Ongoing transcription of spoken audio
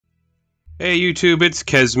Hey YouTube, it's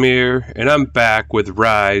Kesmir, and I'm back with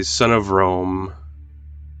Ryse, Son of Rome.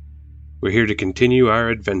 We're here to continue our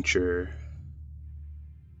adventure.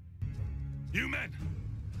 You men,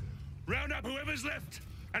 round up whoever's left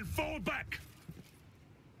and fall back.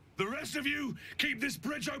 The rest of you, keep this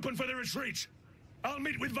bridge open for the retreat. I'll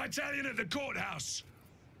meet with Vitalian at the courthouse.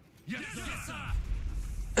 Yes,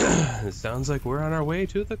 sir. It sounds like we're on our way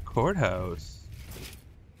to the courthouse.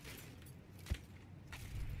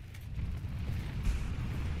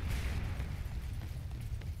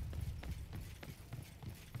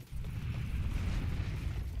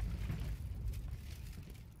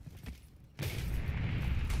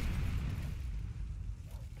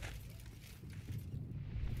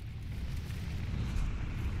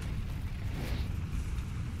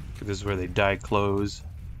 This is where they dye clothes.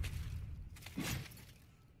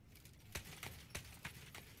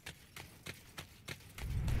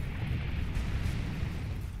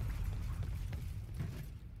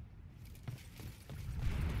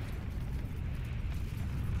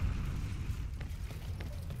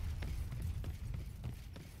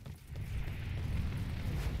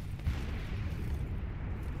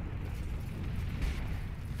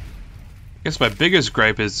 I guess my biggest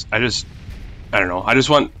gripe is I don't know. I just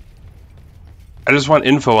want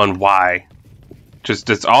info on why. Just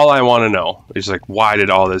that's all I want to know. It's like, why did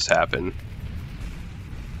all this happen?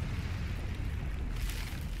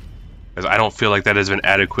 Because I don't feel like that has been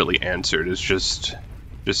adequately answered. It's just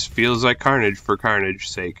feels like carnage for carnage's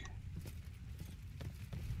sake.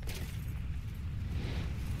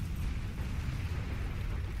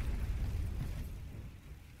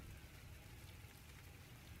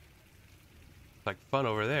 Like fun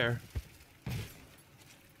over there.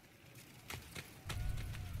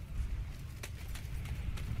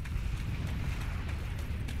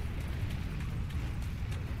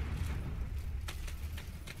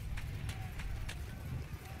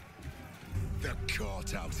 The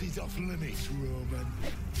courthouse is off limits, Roman.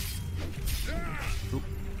 Oop.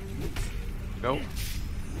 Go.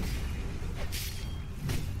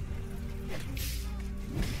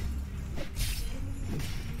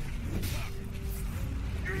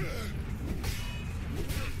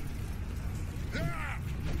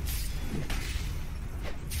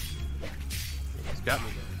 He's got me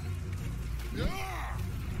there.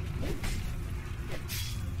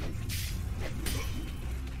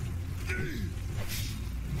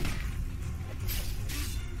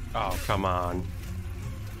 Oh, come on.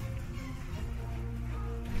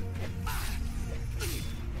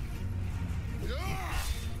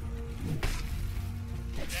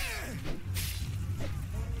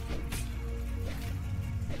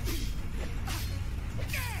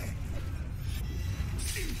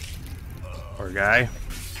 Poor guy.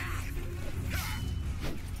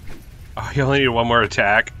 Oh, he only needed one more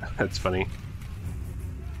attack. That's funny.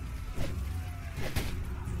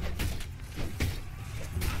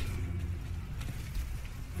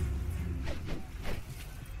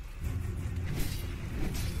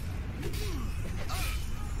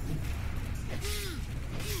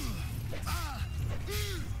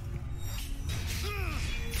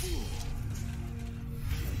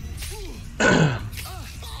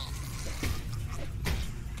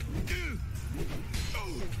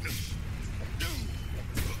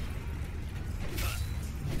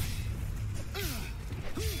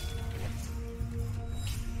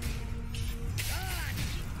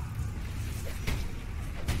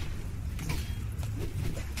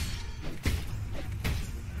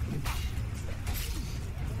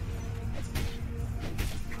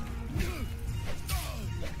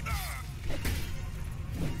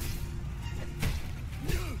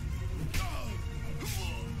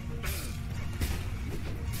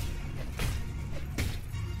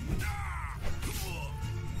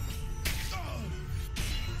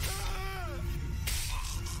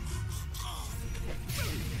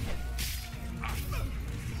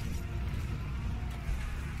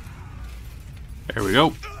 There we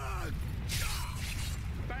go.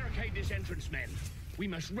 Barricade this entrance, men. We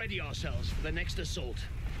must ready ourselves for the next assault.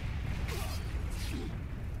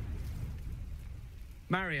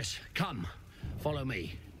 Marius, come. Follow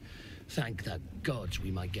me. Thank the gods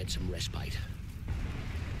we might get some respite.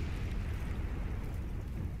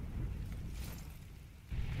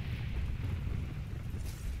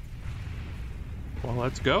 Well,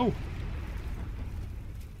 let's go.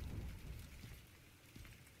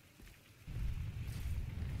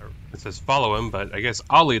 It says follow him, but I guess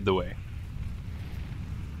I'll lead the way.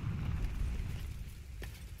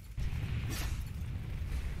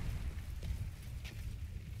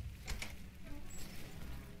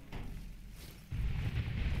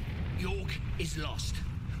 York is lost.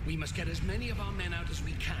 We must get as many of our men out as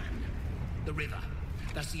we can. The river.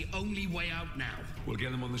 That's the only way out now. We'll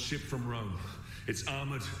get them on the ship from Rome. It's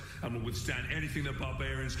armored and will withstand anything the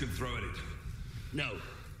barbarians can throw at it. No.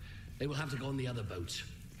 They will have to go on the other boats.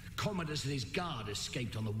 Commodus and his guard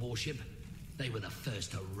escaped on the warship. They were the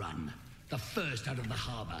first to run. The first out of the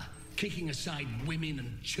harbor, kicking aside women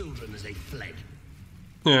and children as they fled.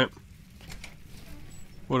 Yeah.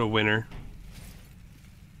 What a winner.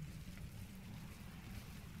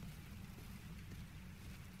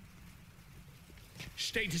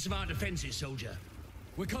 Status of our defenses, soldier.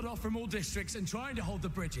 We're cut off from all districts and trying to hold the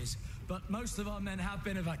bridges, but most of our men have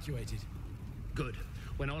been evacuated. Good.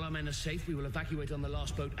 When all our men are safe, we will evacuate on the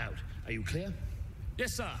last boat out. Are you clear?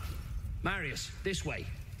 Yes, sir. Marius, this way.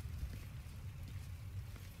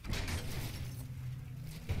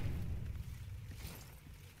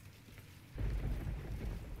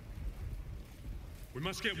 We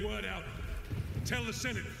must get word out. Tell the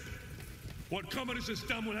Senate. What Commodus has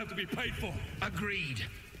done will have to be paid for. Agreed.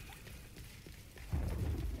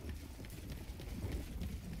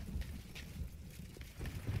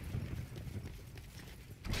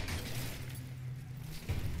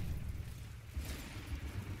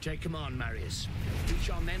 Take command, Marius. Reach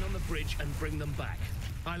our men on the bridge and bring them back.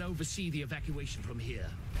 I'll oversee the evacuation from here.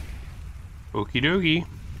 Okie dokie.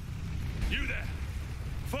 You there!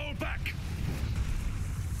 Fall back!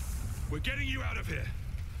 We're getting you out of here.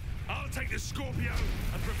 I'll take the Scorpio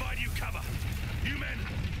and provide you cover. You men,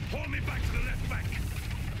 haul me back to the left bank.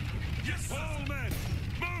 Yes, sir. All men,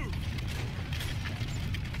 move!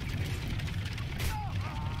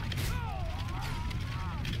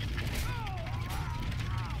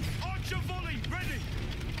 Archer volley, ready!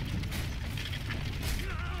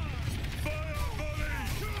 Fire volley!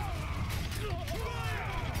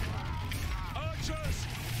 Archers,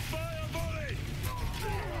 fire volley!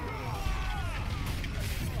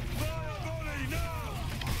 Fire volley now!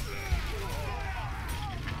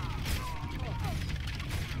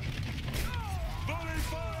 Volley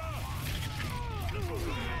fire!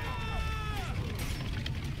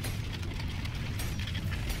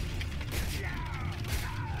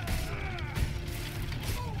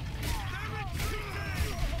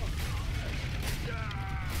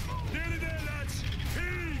 Nearly there, lads!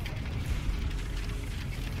 Heave!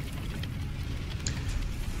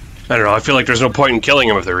 I don't know, I feel like there's no point in killing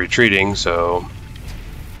them if they're retreating, so...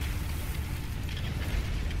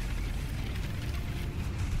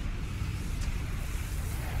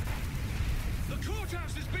 The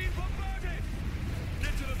courthouse is being bombarded!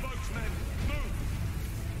 Get to the boats, men! Move!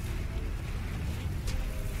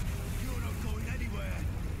 You're not going anywhere,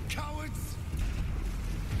 cowards!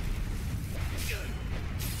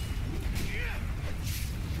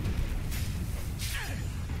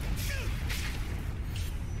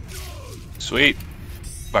 Sweet.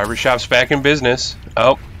 Barbershop's back in business.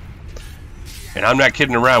 Oh. And I'm not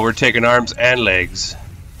kidding around, we're taking arms and legs.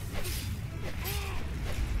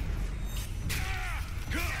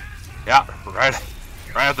 Yeah, right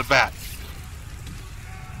off the bat.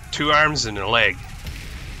 2 arms and a leg.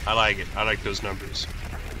 I like it. I like those numbers.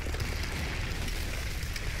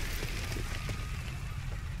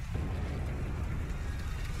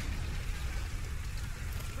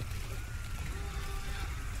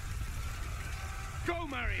 Go,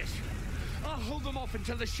 Marius! I'll hold them off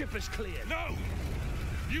until the ship is cleared. No!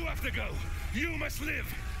 You have to go. You must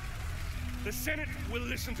live. The Senate will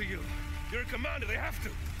listen to you. You're a commander. They have to.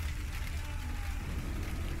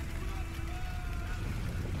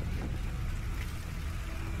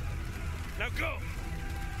 Now go.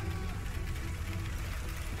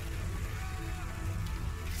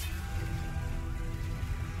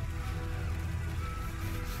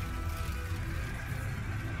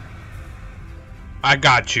 I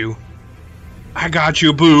got you. I got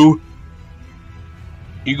you, boo.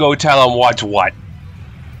 You go tell him what's what.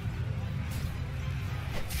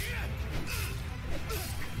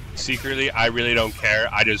 Secretly, I really don't care.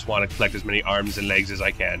 I just want to collect as many arms and legs as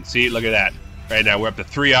I can. See, look at that. Right now, we're up to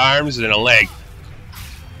 3 arms and a leg.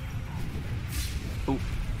 Ooh.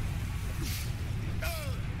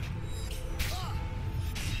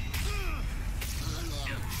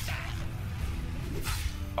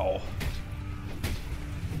 Oh.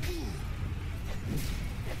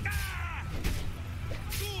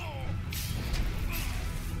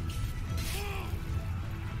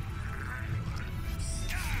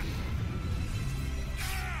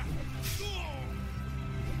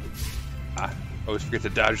 I always forget to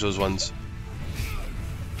dodge those ones.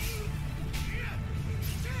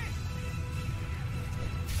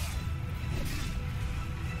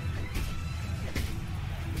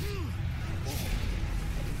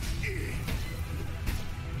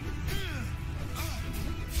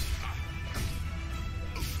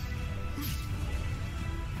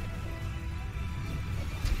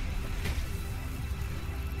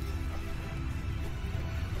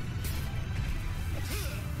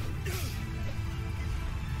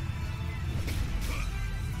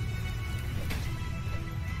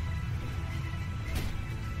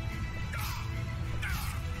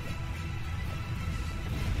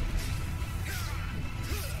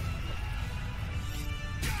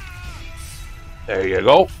 There you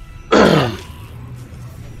go.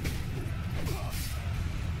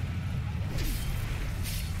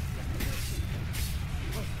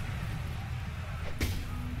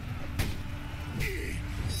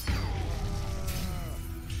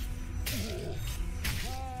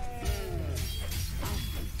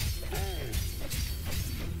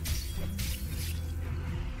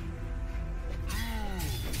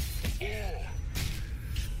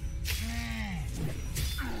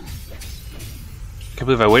 I can't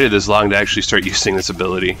believe I waited this long to actually start using this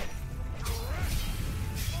ability.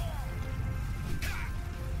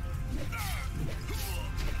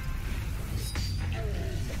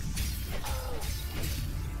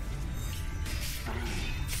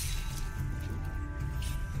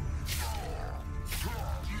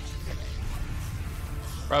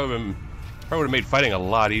 Probably would have made fighting a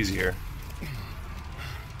lot easier.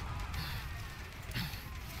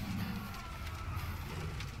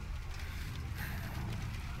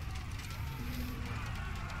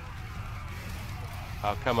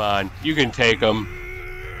 Oh, come on. You can take them.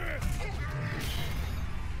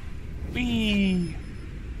 Whee!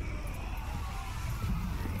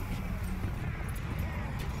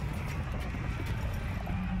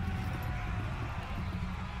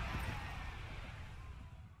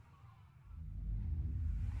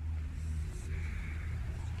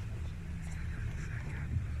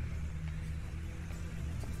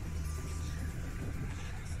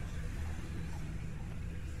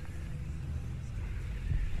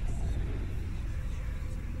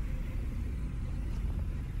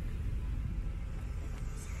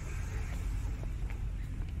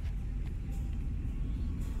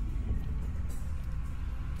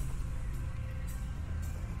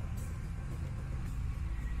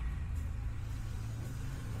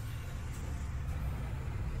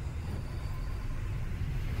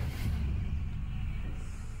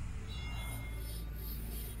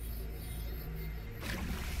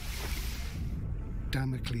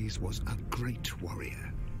 Damocles was a great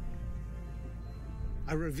warrior,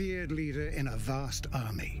 a revered leader in a vast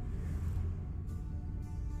army.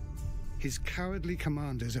 His cowardly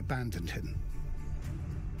commanders abandoned him.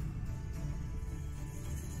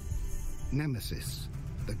 Nemesis,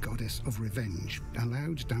 the goddess of revenge,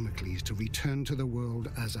 allowed Damocles to return to the world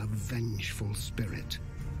as a vengeful spirit.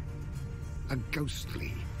 A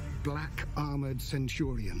ghostly, black-armored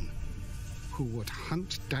centurion who would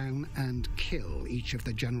hunt down and kill each of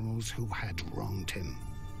the generals who had wronged him.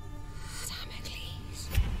 Damocles.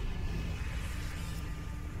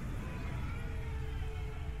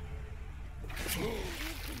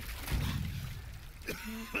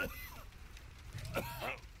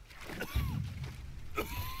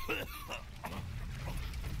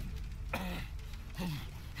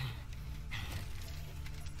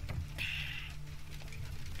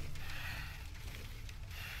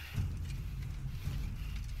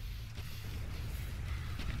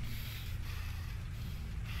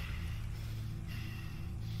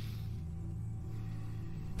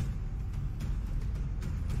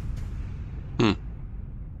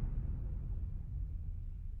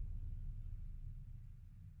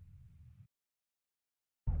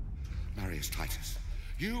 Titus,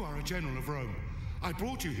 you are a general of Rome. I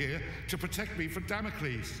brought you here to protect me from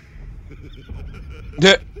Damocles.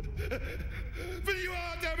 But you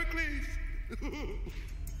are Damocles!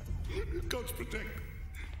 Gods protect.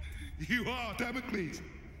 You are Damocles.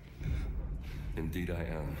 Indeed I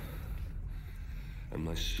am. And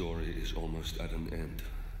my story is almost at an end.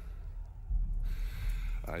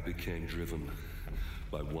 I became driven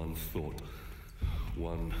by one thought,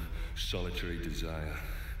 one solitary desire.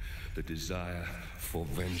 The desire for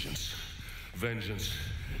vengeance. Vengeance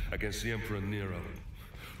against the Emperor Nero,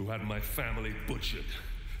 who had my family butchered.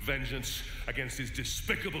 Vengeance against his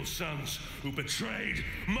despicable sons, who betrayed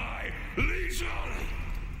my legion!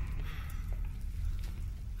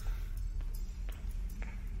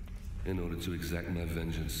 In order to exact my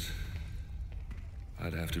vengeance,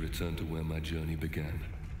 I'd have to return to where my journey began.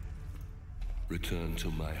 Return to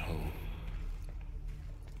my home.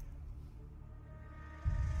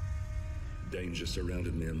 Danger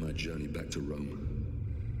surrounded me on my journey back to Rome.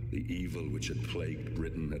 The evil which had plagued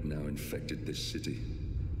Britain had now infected this city.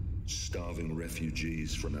 Starving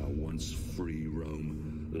refugees from our once free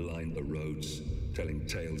Rome lined the roads, telling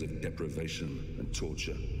tales of deprivation and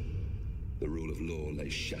torture. The rule of law lay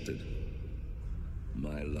shattered.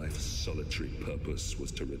 My life's solitary purpose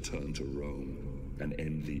was to return to Rome and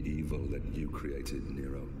end the evil that you created,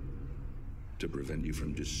 Nero. To prevent you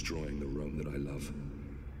from destroying the Rome that I love,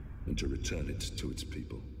 and to return it to its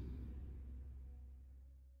people.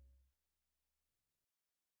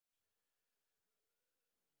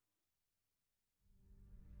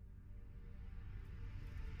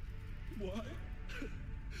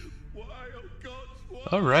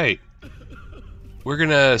 Alright. We're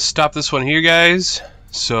gonna stop this one here, guys.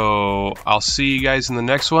 So I'll see you guys in the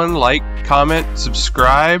next one. Like, comment,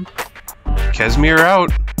 subscribe. Casimir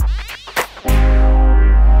out.